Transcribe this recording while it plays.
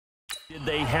Did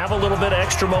they have a little bit of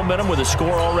extra momentum with a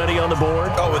score already on the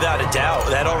board? Oh, without a doubt.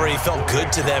 That already felt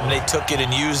good to them. They took it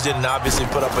and used it and obviously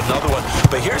put up another one.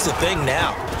 But here's the thing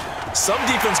now. Some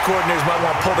defense coordinators might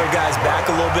want to pull their guys back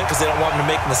a little bit because they don't want them to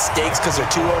make mistakes because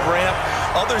they're too overamped.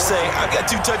 Others say, I've got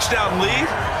 2-touchdown lead.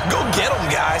 Go get them,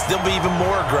 guys. They'll be even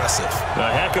more aggressive. A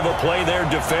heck of a play there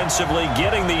defensively,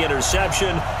 getting the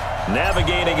interception,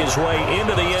 navigating his way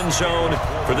into the end zone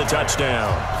for the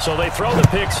touchdown. So they throw the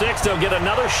pick six. They'll get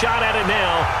another shot at it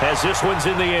now as this one's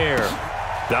in the air.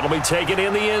 That'll be taken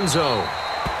in the end zone.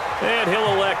 And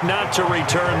he'll elect not to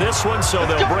return this one, so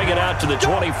they'll bring it out to the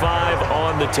 25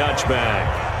 on the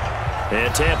touchback.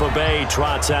 And Tampa Bay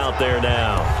trots out there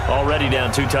now. Already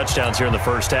down 2 touchdowns here in the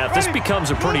first half. This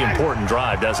becomes a pretty important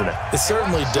drive, doesn't it? It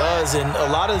certainly does, and a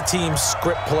lot of the teams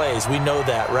script plays. We know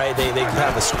that, right? They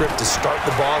have a script to start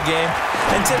the ball game,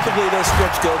 and typically those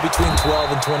scripts go between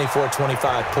 12 and 24,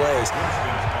 25 plays.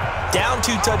 Down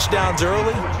 2 touchdowns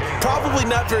early, probably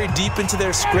not very deep into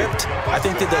their script. I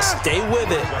think that they'll stay with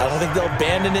it. I don't think they'll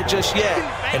abandon it just yet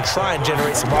and try and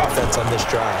generate some offense on this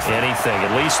drive. Anything,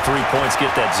 at least 3 points,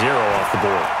 get that 0 off the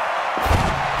board.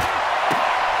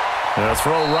 The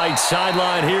throw right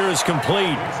sideline here is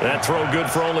complete. That throw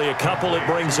good for only a couple. It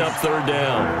brings up 3rd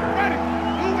down.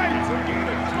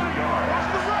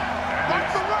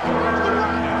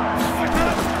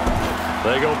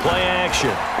 They go play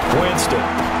action. Winston.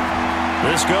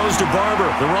 This goes to Barber,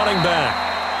 the running back.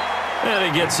 And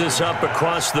he gets this up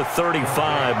across the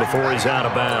 35 before he's out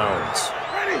of bounds.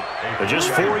 Just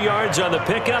 4 yards on the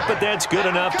pickup, but that's good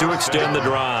enough to extend the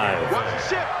drive.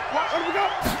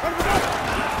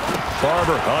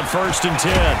 Barber on 1st and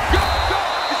 10.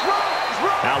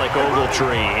 Alec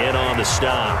Ogletree in on the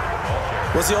stop.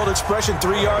 What's the old expression,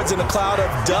 3 yards in a cloud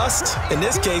of dust? In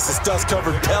this case, it's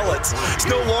dust-covered pellets. It's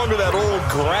no longer that old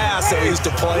grass that we used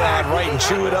to play on, right, and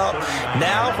chew it up.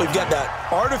 Now we've got that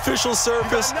artificial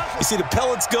surface. You see the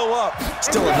pellets go up.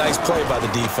 Still a nice play by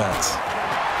the defense.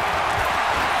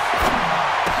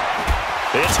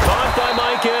 It's caught by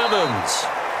Mike Evans.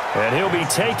 And he'll be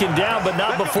taken down, but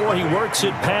not before he works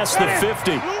it past the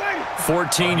 50.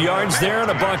 14 yards there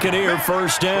and a Buccaneer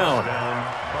 1st down.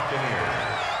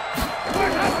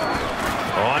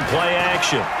 On play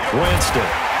action, Winston.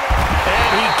 And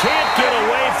he can't get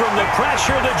away from the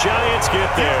pressure. The Giants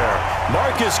get there.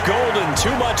 Marcus Golden,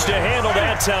 too much to handle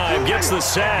that time, gets the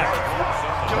sack.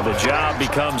 And the job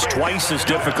becomes twice as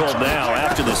difficult now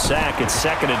after the sack. It's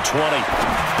 2nd and 20.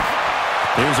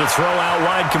 Here's a throw out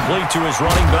wide, complete to his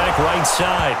running back right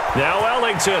side. Now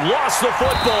Ellington lost the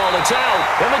football. It's out.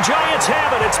 And the Giants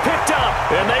have it. It's picked up.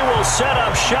 And they will set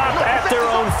up shop at their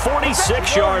own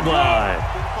 46-yard line.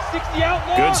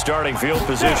 Good starting field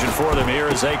position for them here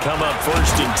as they come up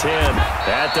 1st and 10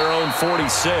 at their own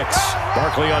 46.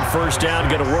 Barkley on 1st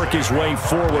down, going to work his way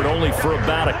forward only for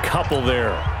about a couple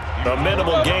there. A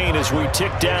minimal gain as we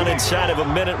tick down inside of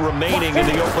a minute remaining in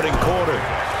the opening quarter.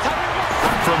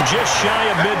 From just shy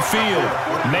of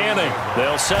midfield, Manning.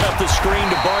 They'll set up the screen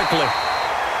to Barkley.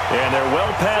 And they're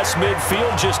well past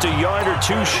midfield, just a yard or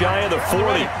 2 shy of the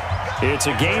 40. It's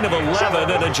a gain of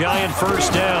 11 and a Giant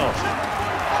 1st down.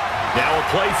 Now a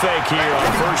play fake here on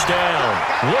 1st down.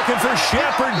 Looking for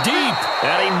Shepard deep.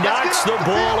 And he knocks the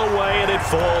ball away, and it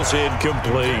falls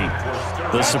incomplete.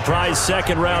 The surprise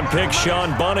 2nd-round pick,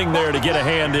 Sean Bunting, there to get a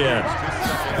hand in.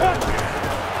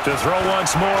 To throw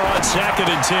once more on 2nd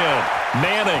and 10.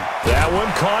 Manning. That one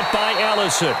caught by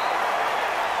Ellison.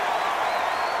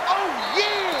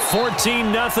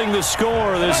 14-0 the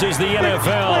score. This is the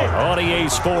NFL on EA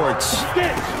Sports.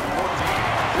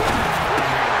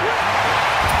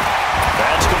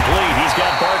 He's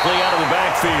got Barkley out of the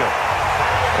backfield.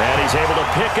 And he's able to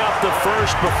pick up the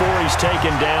 1st before he's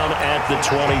taken down at the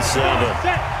 27.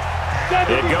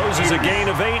 It goes as a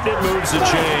gain of 8, and it moves the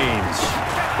chains.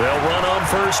 They'll run on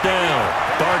 1st down.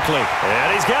 Barkley,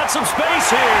 and he's got some space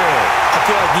here. I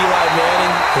feel like Eli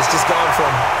Manning has just gone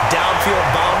from downfield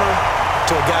bomber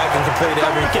to a guy who can complete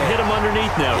everything. He can hit him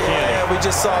underneath now, can't he? Yeah, we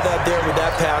just saw that there with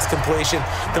that pass completion.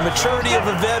 The maturity of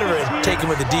a veteran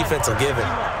taken with the defense will give it.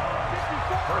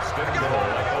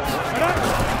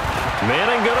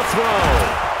 Manning gonna throw.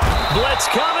 Blitz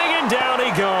coming, and down he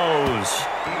goes.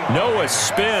 Noah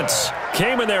Spence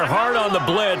came in there hard on the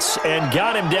blitz and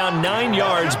got him down 9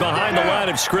 yards behind the line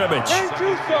of scrimmage.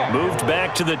 Moved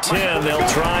back to the 10. They'll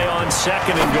try on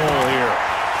 2nd and goal here.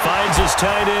 Finds his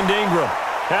tight end Ingram.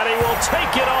 And he will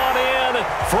take it on in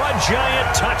for a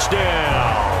Giant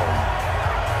touchdown.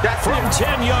 From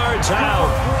 10 yards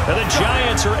out. And the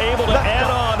Giants are able to add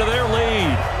on to their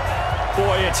lead.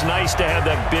 Boy, it's nice to have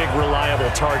that big, reliable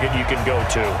target you can go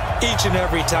to. Each and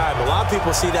every time. A lot of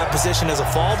people see that position as a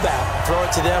fallback. Throw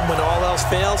it to them when all else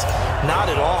fails.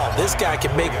 Not at all. This guy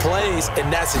can make plays,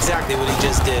 and that's exactly what he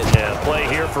just did. Yeah, play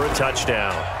here for a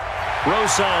touchdown.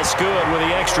 Rosas good with the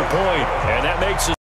extra point, and that makes it